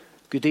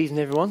Good evening,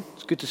 everyone.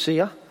 It's good to see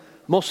you.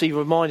 Mossy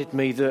reminded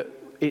me that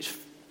it's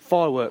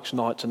fireworks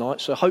night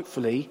tonight, so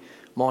hopefully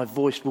my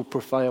voice will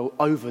prevail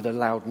over the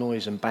loud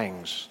noise and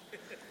bangs.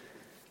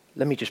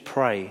 Let me just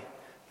pray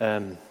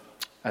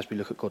as we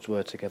look at God's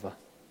word together.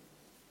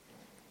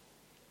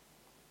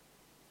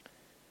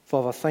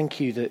 Father, thank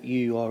you that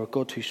you are a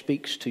God who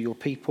speaks to your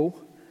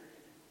people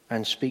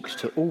and speaks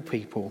to all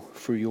people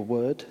through your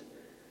word.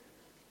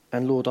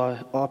 And Lord,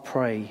 I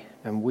pray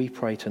and we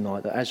pray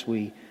tonight that as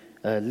we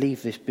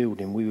leave this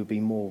building, we will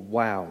be more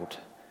wowed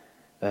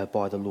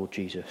by the Lord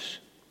Jesus.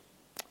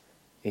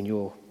 In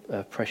your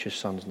precious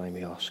Son's name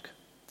we ask.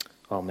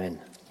 Amen.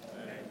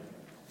 Amen.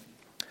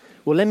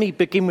 Well, let me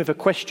begin with a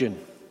question.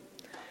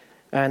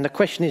 And the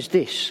question is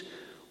this: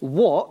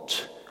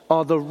 what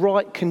are the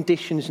right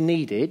conditions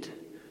needed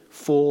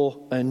for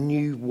a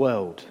new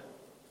world?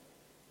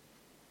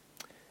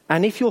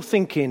 And if you're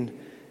thinking,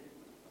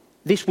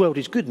 this world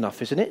is good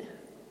enough, isn't it?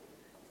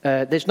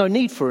 There's no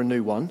need for a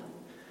new one.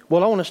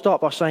 Well, I want to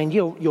start by saying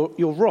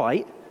you're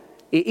right.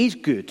 It is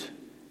good.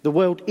 The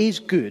world is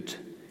good.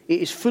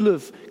 It is full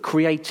of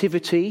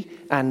creativity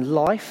and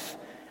life,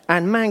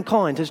 and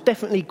mankind has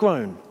definitely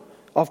grown.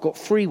 I've got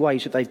 3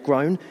 ways that they've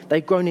grown.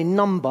 They've grown in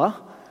number.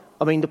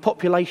 I mean, the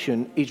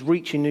population is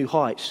reaching new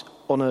heights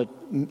on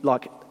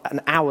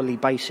an hourly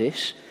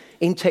basis.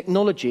 In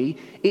technology,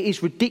 it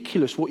is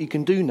ridiculous what you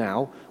can do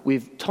now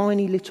with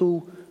tiny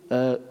little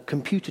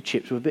computer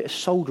chips with a bit of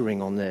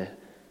soldering on there.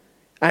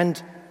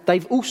 And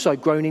they've also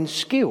grown in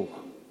skill.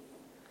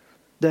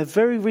 The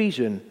very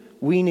reason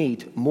we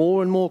need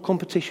more and more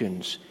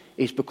competitions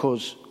is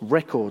because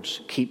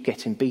records keep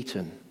getting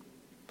beaten.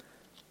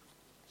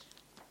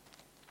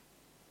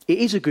 It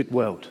is a good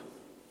world,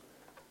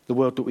 the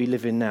world that we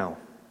live in now.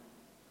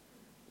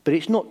 But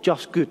it's not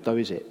just good, though,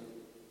 is it?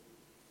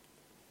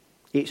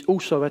 It's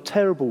also a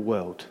terrible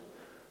world,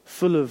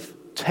 full of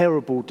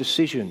terrible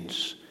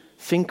decisions.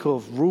 Think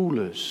of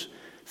rulers.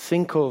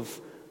 Think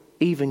of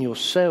even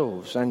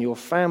yourselves and your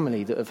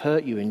family that have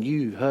hurt you and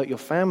you hurt your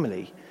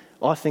family.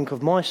 I think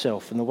of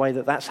myself and the way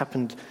that that's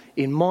happened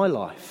in my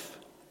life.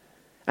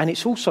 And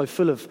it's also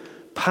full of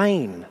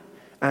pain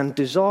and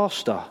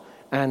disaster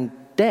and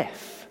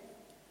death.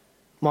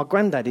 My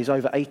granddad is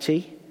over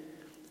 80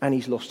 and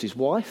he's lost his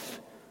wife,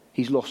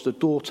 he's lost a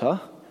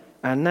daughter,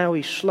 and now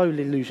he's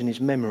slowly losing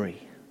his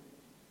memory.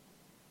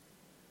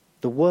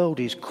 The world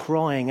is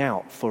crying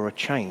out for a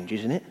change,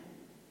 isn't it?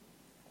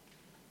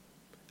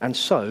 And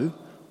so,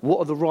 what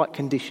are the right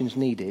conditions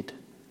needed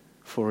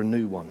for a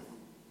new one?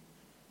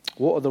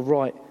 What are the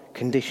right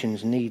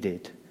conditions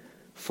needed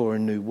for a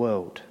new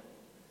world?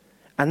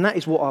 And that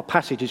is what our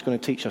passage is going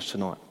to teach us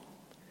tonight.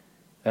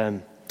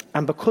 And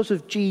because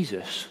of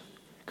Jesus,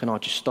 can I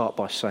just start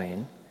by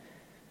saying,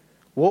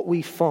 what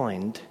we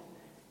find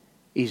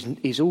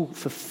is all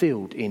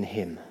fulfilled in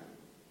him.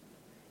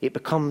 It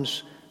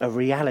becomes a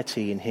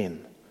reality in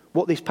him.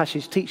 What this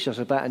passage teaches us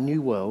about a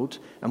new world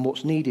and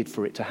what's needed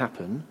for it to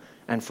happen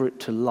and for it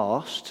to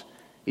last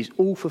is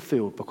all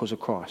fulfilled because of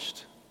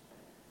Christ.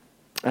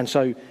 And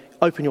so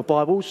open your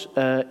Bibles,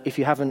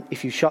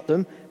 if you shut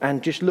them,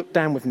 and just look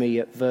down with me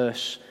at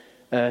verse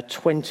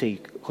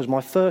 20, because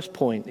my first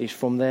point is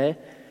from there.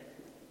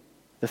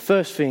 The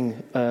first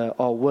thing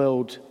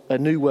a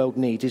new world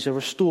needs is a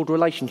restored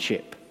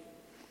relationship.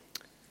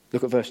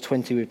 Look at verse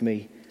 20 with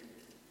me.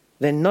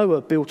 Then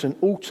Noah built an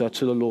altar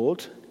to the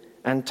Lord,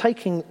 and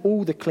taking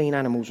all the clean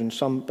animals and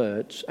some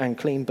birds and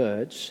clean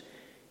birds,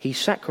 he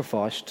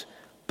sacrificed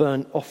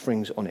burnt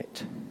offerings on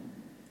it.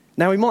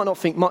 Now, we might not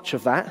think much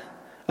of that,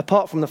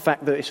 apart from the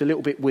fact that it's a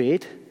little bit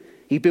weird.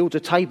 He builds a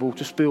table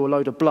to spill a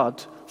load of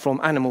blood from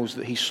animals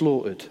that he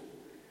slaughtered,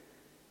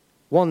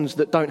 ones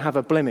that don't have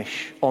a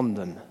blemish on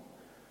them.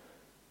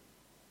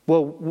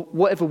 Well,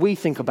 whatever we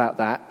think about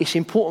that, it's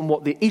important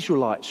what the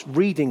Israelites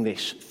reading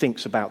this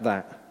thinks about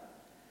that,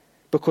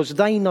 because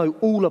they know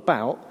all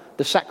about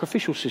the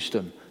sacrificial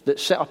system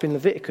that's set up in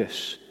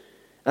Leviticus.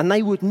 And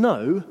they would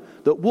know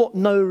that what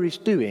Noah is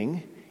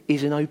doing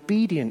is an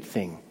obedient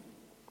thing.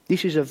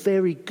 This is a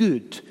very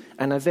good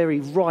and a very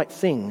right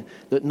thing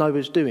that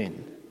Noah's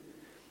doing.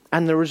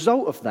 And the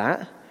result of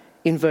that,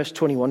 in verse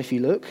 21, if you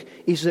look,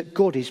 is that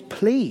God is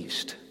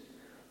pleased.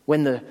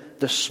 When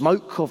the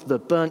smoke of the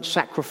burnt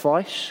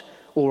sacrifice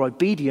or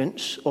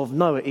obedience of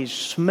Noah is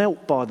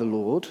smelt by the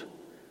Lord,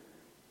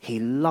 he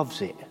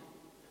loves it.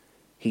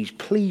 He's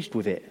pleased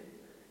with it.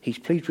 He's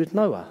pleased with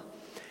Noah.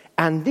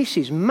 And this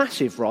is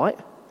massive, right?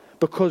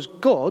 Because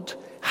God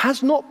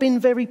has not been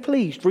very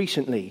pleased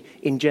recently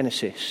in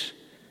Genesis.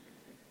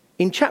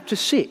 In chapter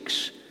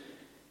 6,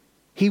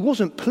 he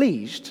wasn't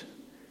pleased.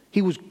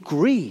 He was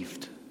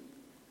grieved.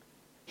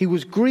 He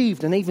was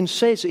grieved and even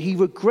says that he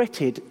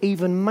regretted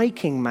even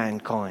making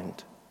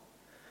mankind.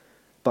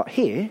 But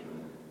here,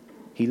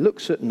 he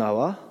looks at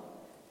Noah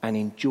and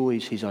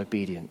enjoys his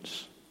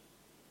obedience.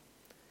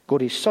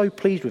 God is so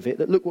pleased with it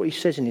that look what he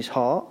says in his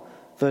heart.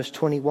 Verse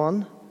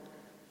 21,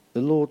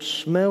 the Lord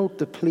smelled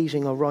the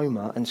pleasing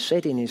aroma and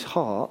said in his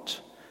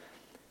heart,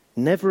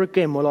 never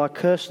again will I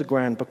curse the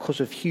ground because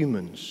of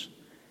humans,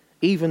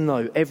 even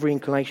though every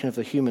inclination of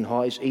the human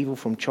heart is evil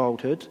from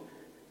childhood,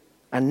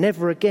 and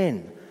never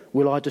again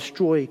will I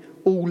destroy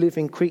all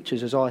living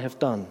creatures as I have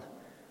done.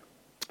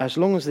 As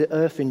long as the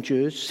earth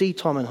endures, seed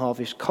time and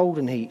harvest, cold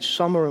and heat,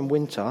 summer and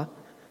winter,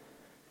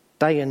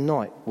 day and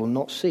night will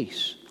not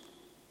cease.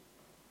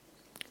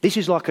 This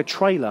is like a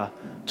trailer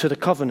to the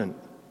covenant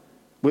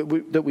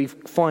that we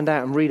find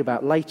out and read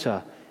about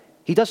later.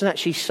 He doesn't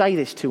actually say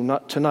this to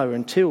Noah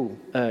until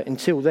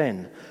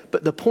then.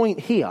 But the point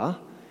here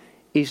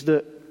is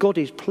that God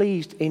is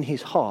pleased in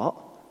his heart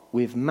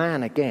with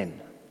man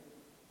again.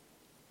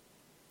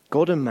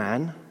 God and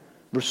man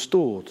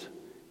restored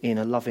in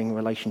a loving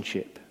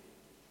relationship.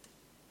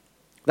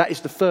 That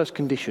is the first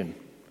condition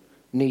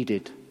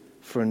needed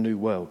for a new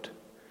world.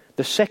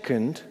 The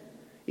second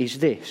is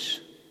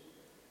this: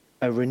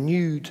 a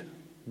renewed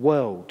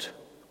world,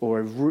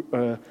 or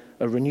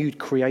a renewed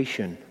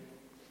creation.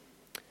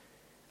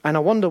 And I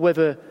wonder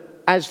whether,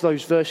 as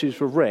those verses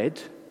were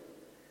read,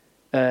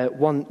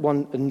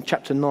 one in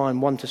chapter 9,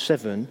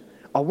 1-7,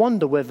 I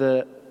wonder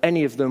whether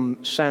any of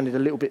them sounded a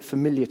little bit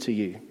familiar to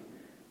you.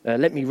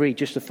 Let me read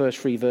just the first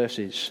 3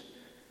 verses.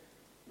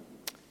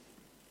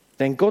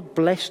 Then God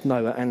blessed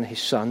Noah and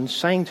his sons,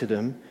 saying to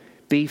them,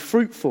 "Be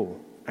fruitful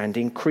and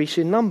increase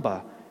in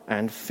number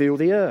and fill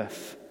the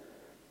earth.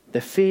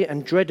 The fear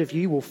and dread of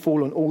you will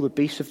fall on all the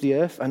beasts of the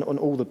earth and on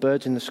all the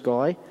birds in the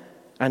sky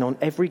and on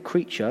every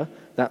creature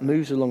that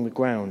moves along the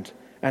ground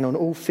and on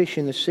all fish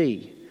in the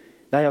sea.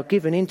 They are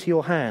given into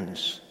your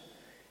hands.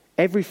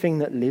 Everything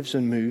that lives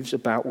and moves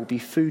about will be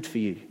food for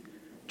you.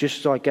 Just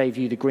as I gave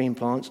you the green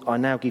plants, I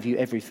now give you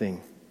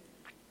everything.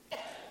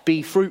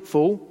 Be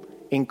fruitful,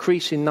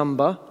 increase in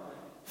number,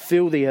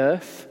 fill the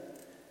earth.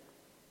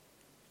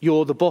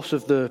 You're the boss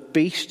of the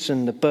beasts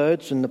and the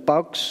birds and the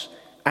bugs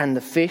and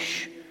the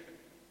fish."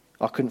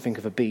 I couldn't think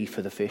of a bee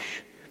for the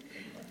fish.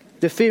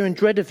 "The fear and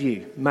dread of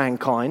you,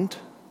 mankind,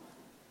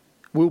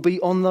 will be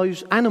on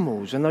those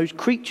animals and those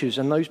creatures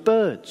and those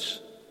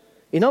birds.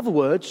 In other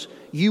words,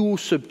 you will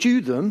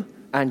subdue them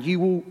and you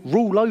will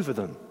rule over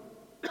them."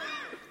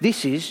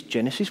 This is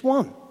Genesis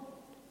 1.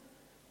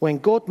 When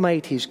God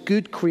made his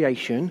good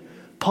creation,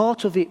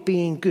 part of it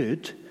being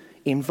good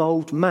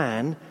involved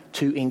man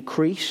to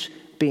increase,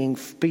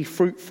 be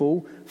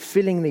fruitful,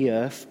 filling the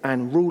earth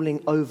and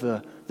ruling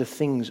over the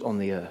things on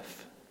the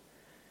earth.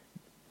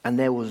 And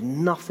there was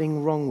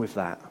nothing wrong with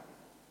that.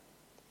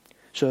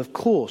 So of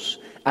course,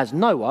 as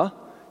Noah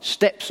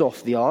steps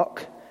off the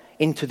ark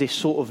into this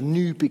sort of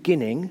new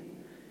beginning,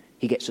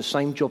 he gets the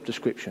same job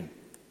description.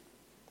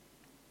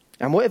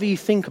 And whatever you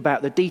think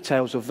about the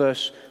details of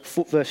verses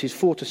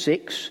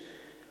 4-6,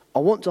 I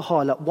want to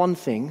highlight one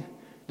thing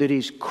that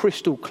is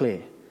crystal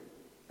clear,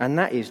 and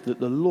that is that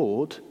the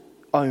Lord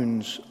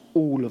owns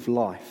all of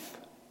life.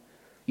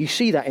 You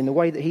see that in the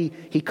way that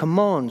he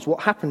commands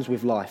what happens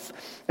with life,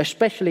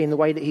 especially in the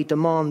way that he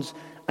demands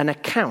an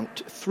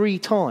account 3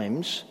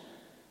 times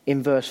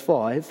in verse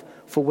 5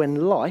 for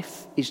when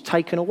life is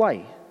taken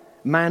away,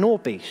 man or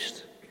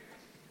beast.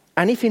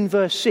 And if in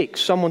verse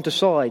 6 someone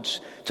decides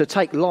to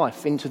take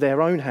life into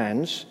their own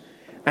hands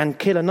and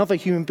kill another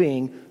human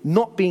being,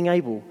 not being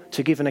able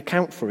to give an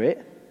account for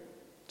it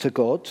to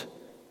God,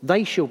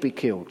 they shall be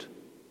killed.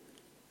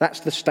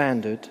 That's the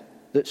standard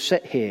that's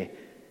set here.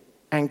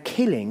 And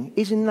killing,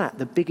 isn't that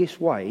the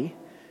biggest way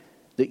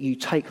that you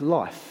take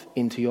life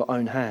into your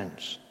own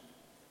hands?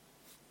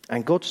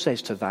 And God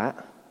says to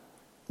that,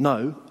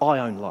 "No, I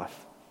own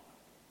life.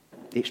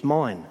 It's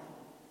mine."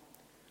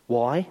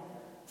 Why?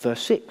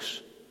 Verse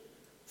 6.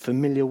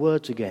 Familiar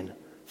words again.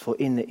 "For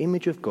in the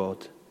image of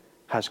God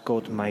has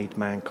God made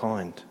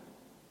mankind."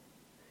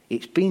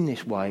 It's been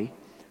this way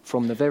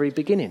from the very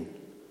beginning.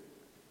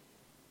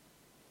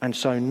 And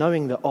so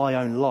knowing that I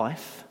own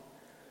life,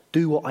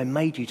 do what I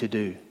made you to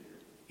do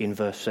in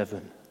verse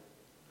 7.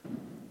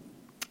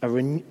 A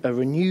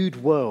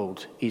renewed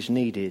world is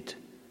needed.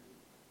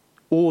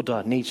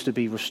 Order needs to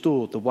be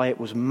restored the way it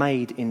was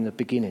made in the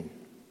beginning.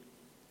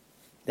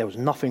 There was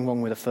nothing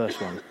wrong with the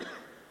first one.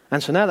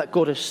 And so now that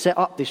God has set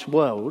up this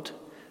world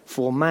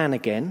for man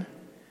again,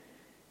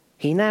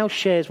 he now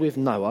shares with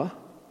Noah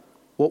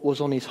what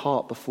was on his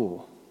heart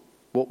before,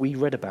 what we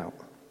read about.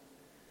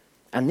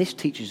 And this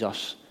teaches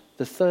us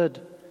the third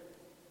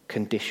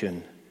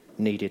condition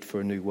needed for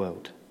a new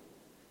world,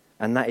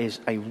 and that is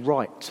a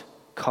right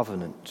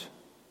covenant.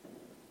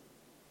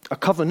 A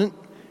covenant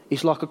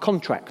is like a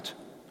contract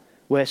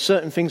where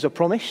certain things are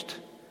promised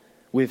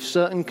with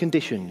certain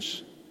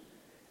conditions.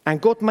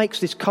 And God makes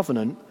this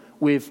covenant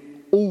with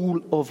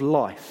all of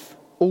life,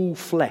 all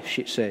flesh,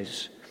 it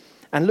says.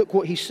 And look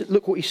what he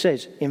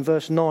says in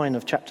verse 9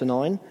 of chapter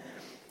 9.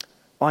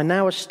 "I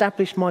now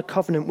establish my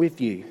covenant with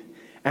you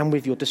and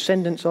with your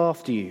descendants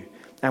after you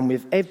and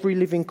with every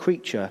living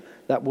creature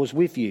that was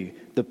with you,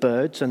 the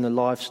birds and the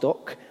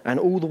livestock and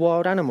all the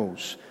wild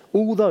animals,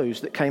 all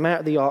those that came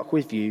out of the ark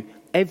with you,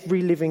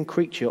 every living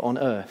creature on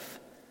earth.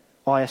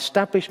 I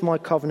establish my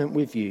covenant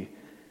with you.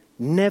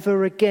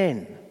 Never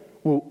again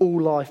will all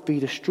life be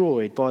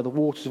destroyed by the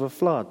waters of a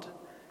flood.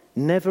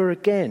 Never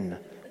again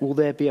will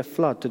there be a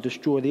flood to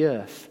destroy the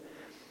earth.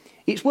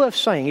 It's worth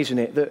saying, isn't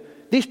it,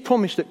 that this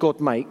promise that God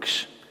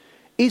makes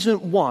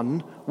isn't one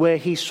where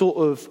he sort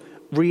of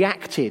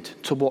reacted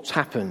to what's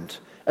happened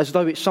as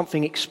though it's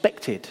something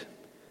expected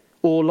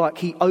or like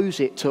he owes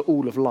it to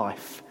all of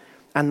life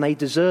and they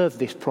deserve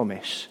this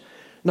promise.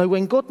 No,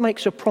 when God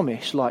makes a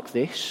promise like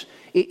this,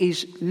 it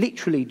is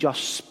literally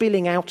just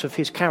spilling out of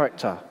his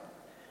character.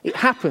 It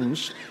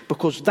happens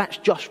because that's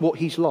just what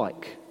he's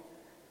like.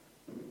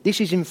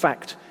 This is, in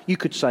fact, you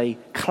could say,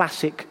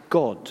 classic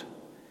God.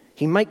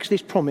 He makes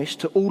this promise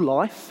to all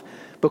life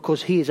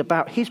because he is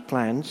about his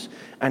plans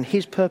and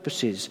his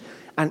purposes.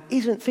 And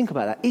think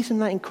about that, isn't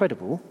that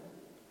incredible?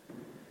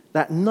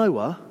 That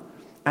Noah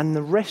and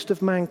the rest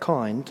of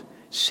mankind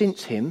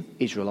since him,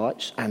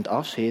 Israelites, and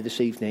us here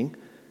this evening,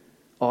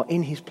 are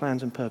in his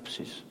plans and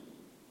purposes.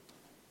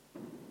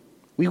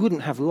 We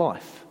wouldn't have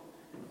life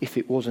if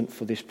it wasn't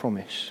for this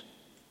promise.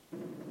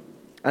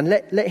 And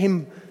let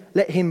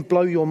him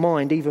blow your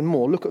mind even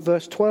more. Look at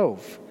verse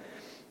 12.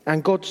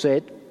 And God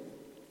said,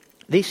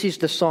 "This is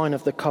the sign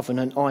of the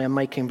covenant I am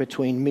making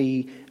between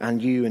me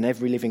and you and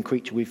every living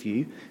creature with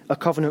you, a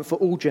covenant for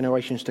all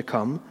generations to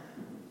come.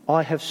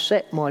 I have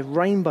set my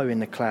rainbow in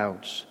the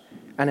clouds,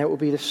 and it will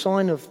be the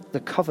sign of the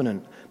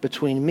covenant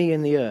between me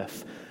and the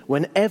earth.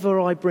 Whenever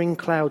I bring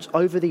clouds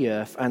over the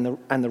earth and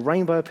the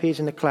rainbow appears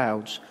in the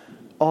clouds,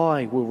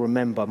 I will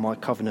remember my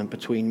covenant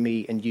between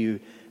me and you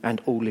and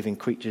all living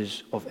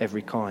creatures of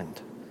every kind.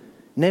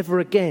 Never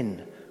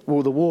again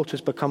will the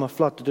waters become a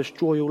flood to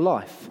destroy your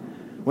life.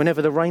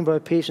 Whenever the rainbow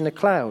appears in the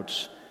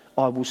clouds,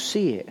 I will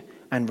see it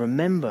and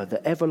remember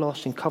the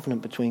everlasting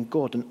covenant between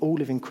God and all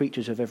living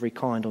creatures of every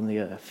kind on the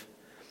earth."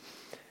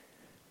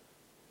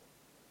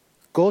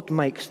 God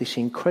makes this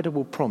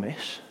incredible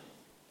promise.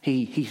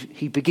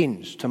 He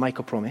begins to make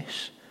a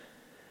promise,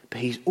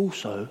 but he's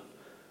also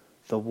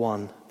the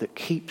one that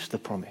keeps the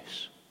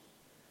promise.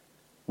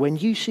 When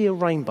you see a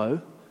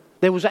rainbow,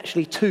 there was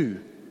actually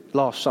two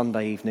last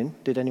Sunday evening.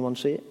 Did anyone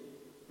see it?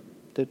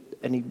 Did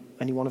any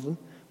one of them?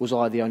 Was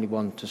I the only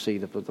one to see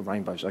the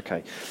rainbows?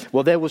 Okay.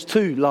 Well, there was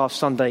two last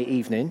Sunday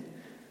evening.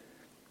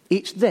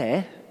 It's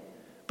there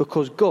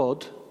because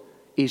God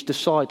is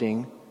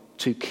deciding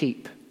to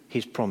keep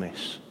his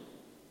promise.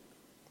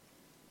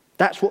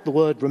 That's what the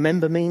word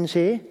remember means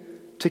here,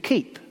 to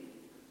keep.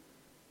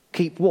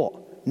 Keep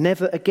what?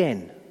 Never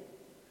again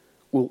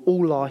will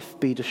all life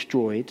be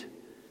destroyed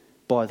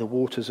by the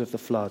waters of the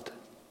flood.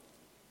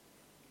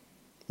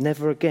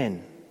 Never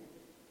again.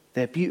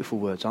 They're beautiful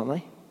words, aren't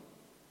they?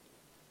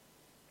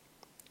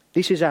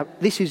 This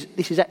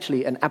is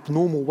actually an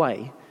abnormal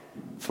way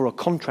for a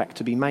contract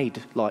to be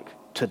made like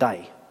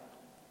today.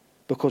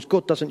 Because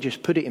God doesn't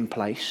just put it in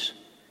place,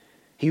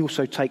 he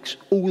also takes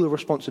all the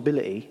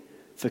responsibility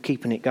for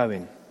keeping it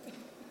going.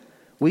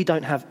 We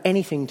don't have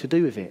anything to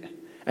do with it.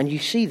 And you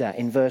see that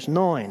in verse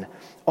 9.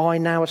 I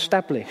now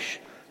establish.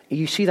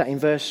 You see that in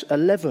verse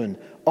 11.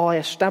 I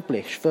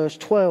establish. Verse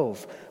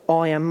 12.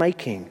 I am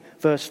making.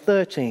 Verse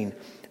 13.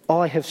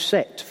 I have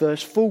set.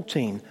 Verse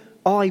 14.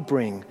 I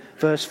bring.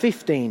 Verse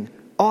 15.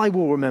 I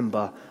will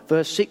remember.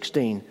 Verse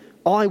 16.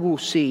 I will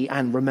see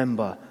and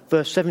remember.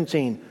 Verse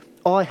 17.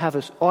 I have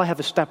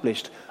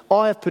established.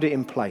 I have put it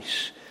in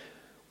place.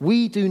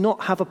 We do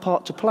not have a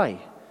part to play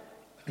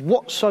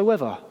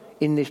whatsoever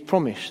in this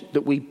promise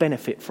that we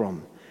benefit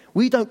from.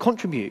 We don't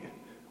contribute.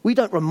 We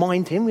don't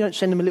remind him. We don't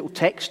send him a little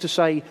text to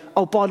say,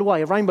 oh, by the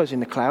way, a rainbow's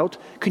in the cloud.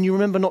 Can you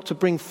remember not to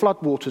bring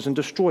floodwaters and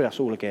destroy us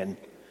all again?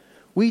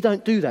 We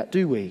don't do that,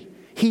 do we?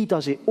 He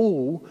does it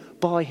all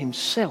by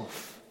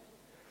himself.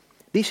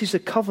 This is a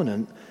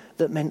covenant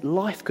that meant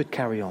life could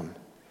carry on.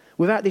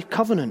 Without this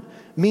covenant,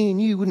 me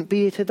and you wouldn't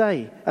be here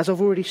today, as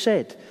I've already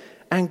said.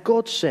 And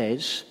God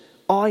says,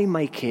 I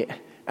make it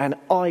and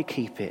I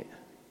keep it.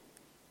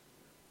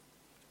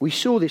 We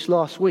saw this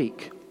last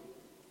week.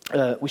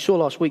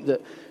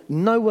 That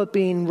Noah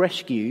being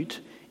rescued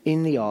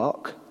in the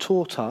ark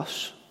taught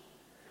us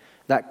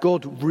that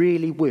God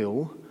really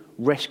will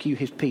rescue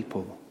his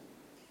people.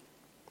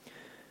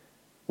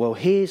 Well,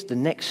 here's the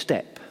next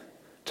step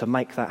to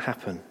make that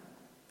happen.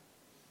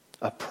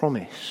 A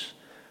promise,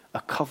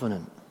 a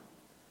covenant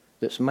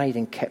that's made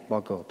and kept by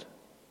God.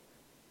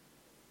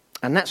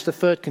 And that's the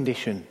third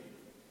condition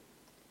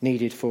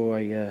needed for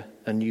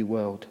a new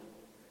world.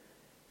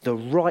 The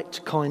right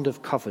kind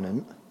of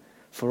covenant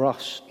for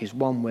us is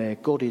one where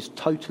God is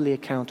totally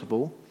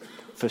accountable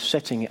for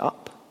setting it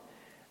up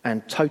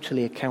and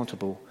totally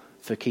accountable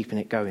for keeping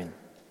it going.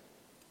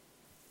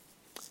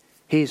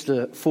 Here's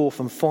the fourth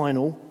and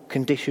final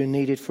condition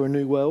needed for a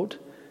new world,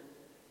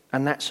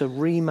 and that's a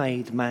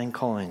remade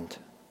mankind.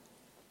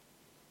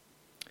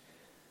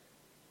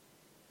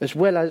 As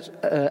well as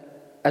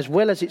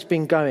it's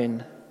been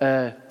going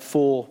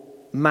for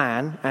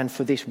man and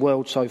for this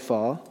world so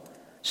far,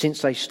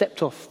 since they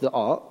stepped off the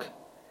ark,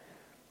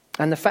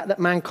 and the fact that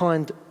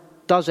mankind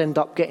does end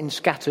up getting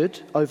scattered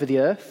over the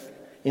earth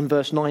in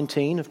verse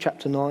 19 of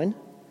chapter 9,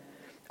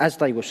 as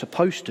they were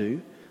supposed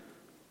to,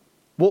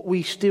 what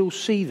we still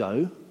see,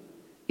 though,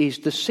 is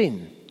the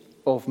sin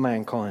of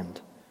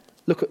mankind.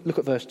 Look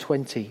at verse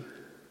 20.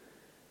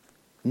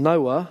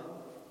 Noah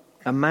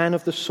a man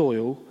of the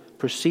soil,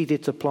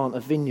 proceeded to plant a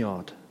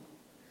vineyard.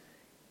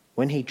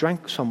 When he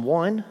drank some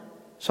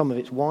of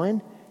its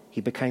wine,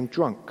 he became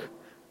drunk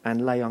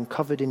and lay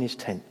uncovered in his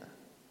tent.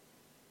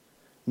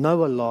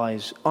 Noah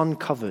lies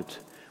uncovered,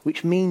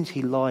 which means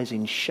he lies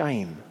in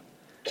shame.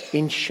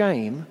 In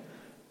shame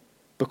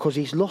because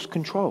he's lost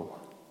control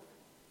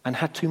and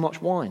had too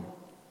much wine.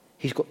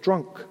 He's got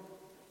drunk.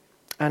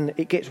 And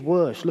it gets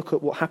worse. Look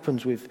at what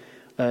happens with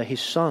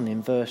his son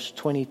in verse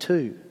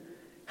 22.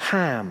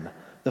 Ham,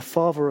 the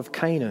father of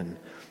Canaan,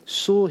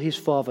 saw his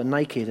father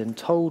naked and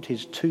told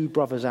his two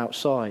brothers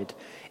outside.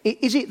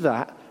 Is it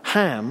that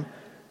Ham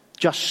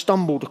just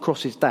stumbled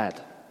across his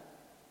dad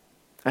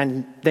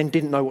and then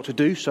didn't know what to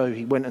do, so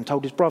he went and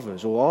told his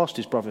brothers or asked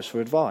his brothers for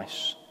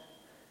advice?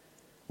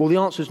 Well, the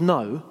answer is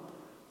no,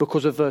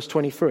 because of verse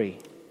 23.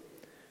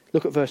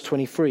 Look at verse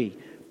 23.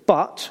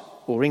 But,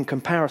 or in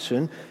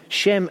comparison,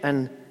 Shem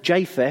and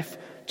Japheth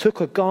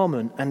took a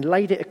garment and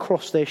laid it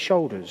across their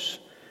shoulders.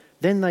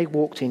 Then they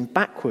walked in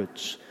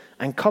backwards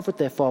and covered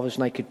their father's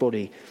naked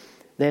body.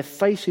 Their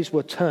faces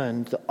were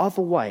turned the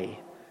other way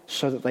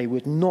so that they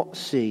would not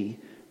see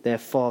their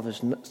father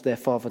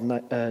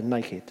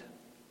naked.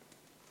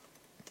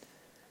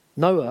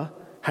 Noah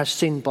has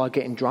sinned by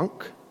getting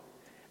drunk,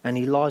 and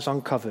he lies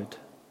uncovered.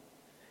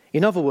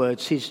 In other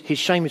words, his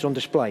shame is on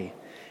display.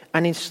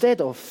 And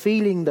instead of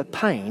feeling the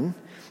pain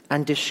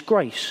and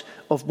disgrace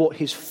of what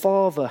his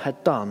father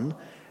had done,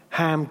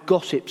 Ham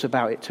gossips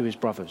about it to his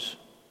brothers.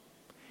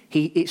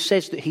 It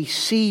says that he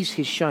sees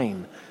his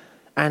shame,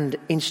 and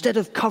instead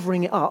of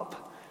covering it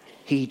up,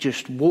 he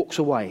just walks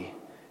away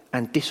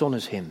and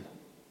dishonours him.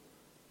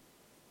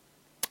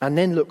 And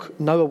then look,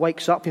 Noah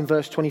wakes up in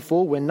verse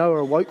 24. When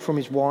Noah awoke from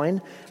his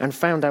wine and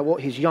found out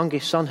what his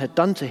youngest son had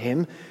done to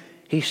him,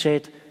 he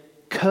said,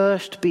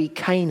 "Cursed be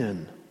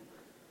Canaan.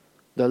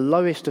 The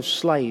lowest of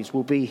slaves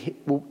will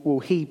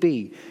he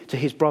be to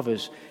his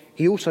brothers."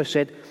 He also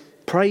said,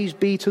 "Praise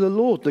be to the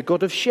Lord, the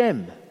God of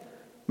Shem.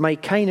 May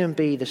Canaan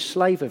be the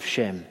slave of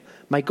Shem.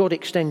 May God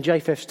extend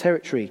Japheth's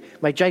territory.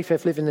 May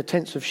Japheth live in the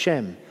tents of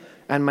Shem.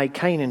 And may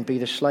Canaan be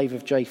the slave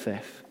of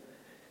Japheth."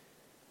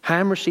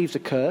 Ham receives a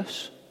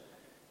curse,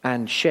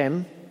 and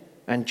Shem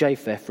and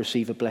Japheth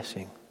receive a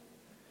blessing.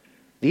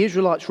 The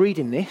Israelites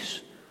reading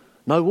this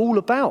know all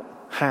about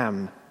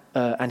Ham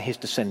and his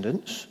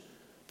descendants,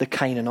 the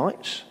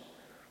Canaanites.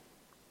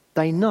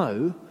 They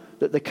know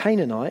that the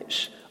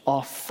Canaanites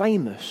are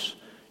famous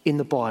in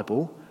the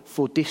Bible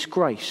for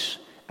disgrace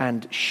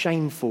and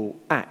shameful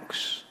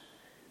acts,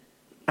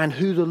 and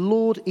who the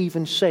Lord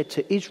even said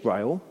to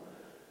Israel,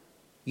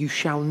 "You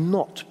shall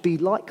not be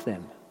like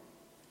them."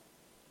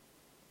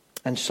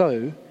 And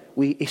so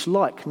it's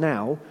like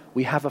now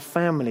we have a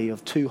family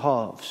of two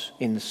halves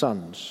in the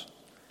sons.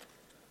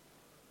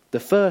 The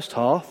first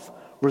half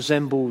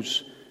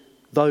resembles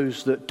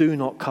those that do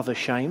not cover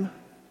shame,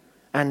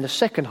 and the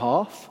second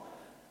half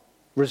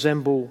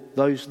resemble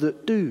those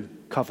that do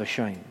cover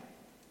shame.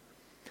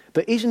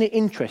 But isn't it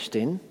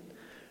interesting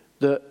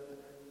that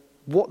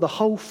what the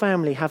whole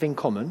family have in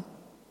common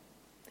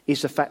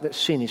is the fact that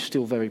sin is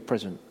still very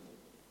present?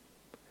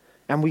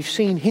 And we've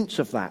seen hints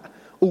of that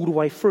all the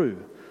way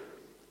through.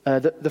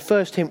 The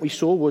first hint we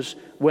saw was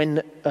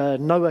when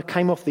Noah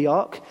came off the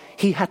ark,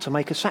 he had to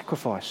make a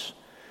sacrifice.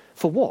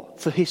 For what?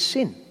 For his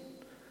sin.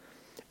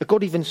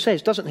 God even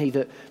says, doesn't he,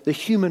 that the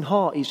human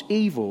heart is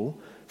evil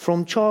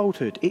from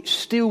childhood. It's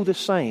still the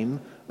same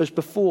as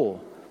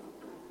before.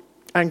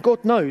 And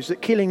God knows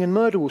that killing and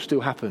murder will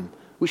still happen,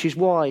 which is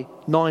why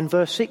 9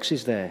 verse 6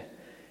 is there.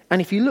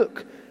 And if you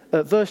look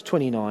at verse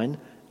 29,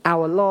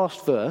 our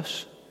last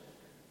verse,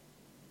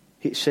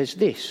 it says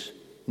this: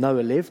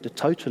 Noah lived a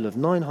total of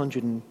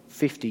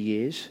 950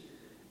 years,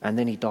 and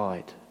then he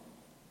died.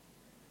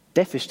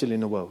 Death is still in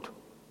the world.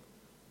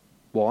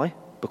 Why?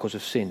 Because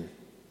of sin.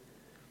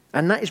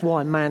 And that is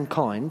why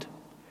mankind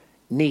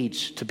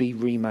needs to be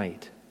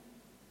remade.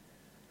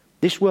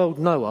 This world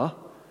Noah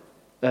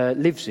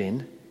lives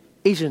in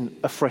isn't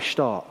a fresh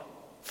start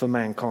for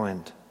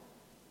mankind.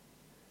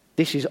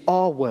 This is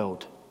our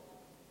world.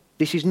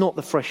 This is not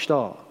the fresh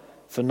start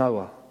for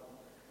Noah.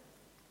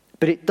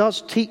 But it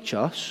does teach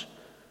us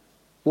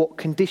what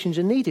conditions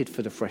are needed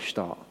for the fresh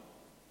start.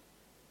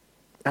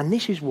 And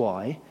this is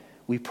why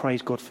we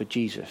praise God for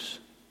Jesus.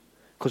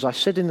 Because I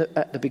said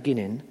at the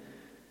beginning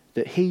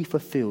that he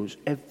fulfills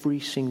every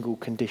single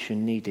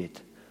condition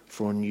needed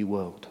for a new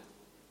world.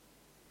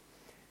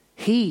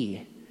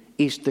 He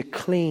is the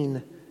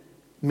clean,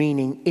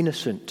 meaning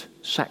innocent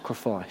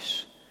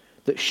sacrifice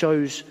that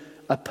shows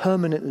a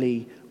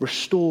permanently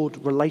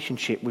restored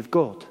relationship with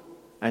God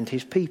and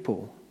his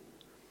people.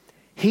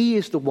 He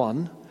is the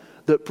one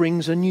that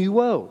brings a new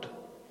world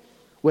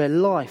where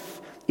life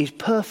is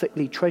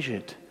perfectly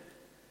treasured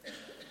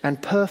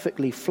and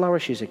perfectly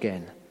flourishes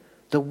again,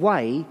 the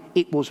way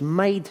it was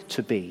made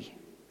to be.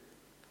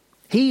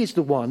 He is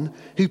the one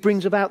who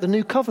brings about the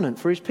new covenant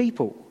for his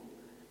people.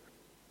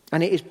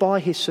 And it is by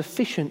his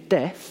sufficient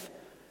death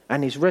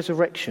and his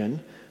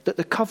resurrection that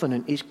the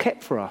covenant is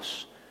kept for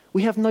us.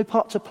 We have no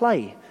part to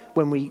play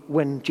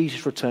when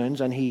Jesus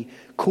returns and he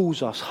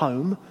calls us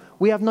home.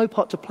 We have no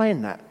part to play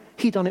in that.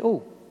 He done it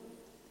all.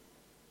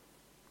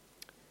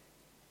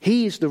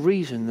 He is the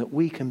reason that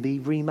we can be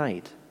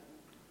remade.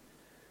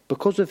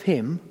 Because of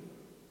him,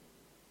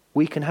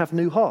 we can have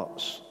new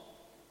hearts.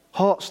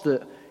 Hearts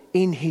that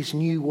in his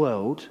new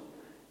world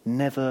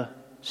never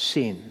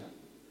sin.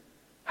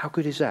 How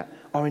good is that?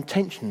 Our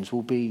intentions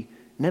will be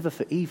never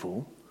for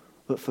evil,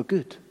 but for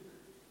good.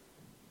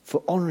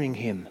 For honouring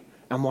him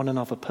and one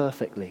another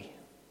perfectly.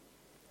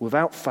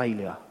 Without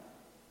failure.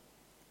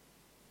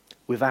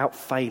 Without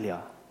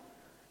failure.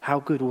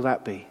 How good will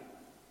that be?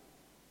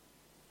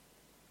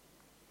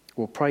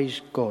 Well,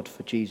 praise God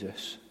for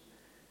Jesus.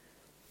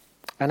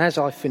 And as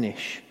I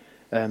finish,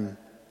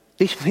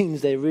 this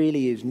means there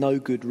really is no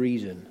good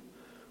reason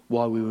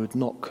why we would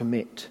not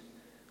commit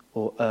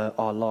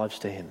our lives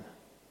to him.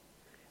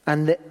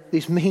 And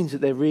this means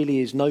that there really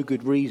is no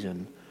good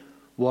reason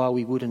why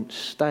we wouldn't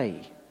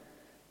stay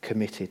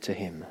committed to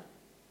him.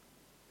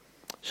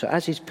 So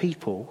as his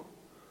people,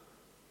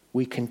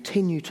 we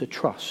continue to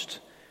trust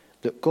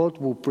that God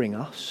will bring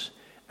us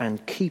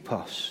and keep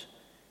us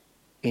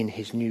in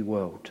his new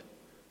world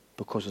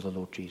because of the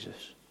Lord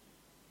Jesus.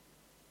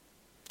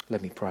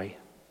 Let me pray.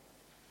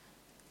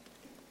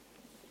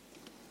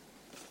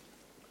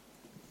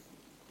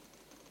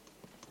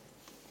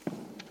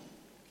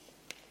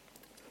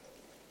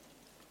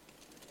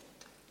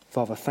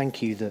 Father,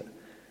 thank you that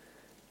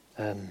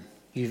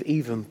you've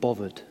even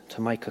bothered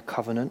to make a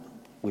covenant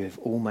with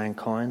all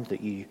mankind,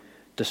 that you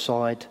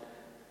decide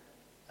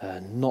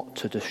not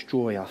to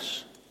destroy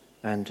us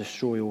and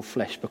destroy all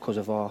flesh because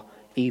of our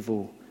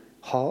evil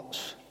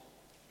hearts.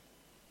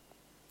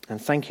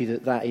 And thank you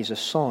that that is a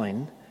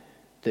sign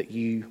that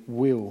you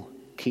will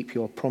keep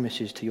your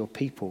promises to your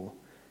people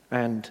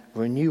and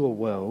renew a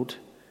world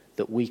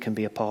that we can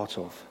be a part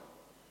of.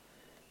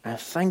 And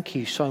thank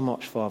you so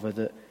much, Father,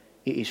 that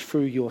it is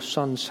through your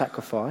Son's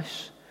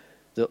sacrifice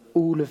that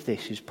all of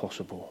this is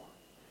possible.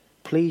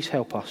 Please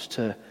help us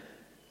to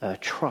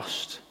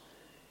trust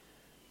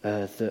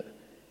that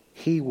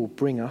he will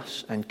bring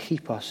us and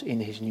keep us in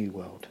his new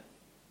world.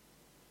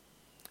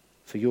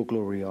 For your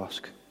glory, I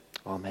ask.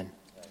 Amen.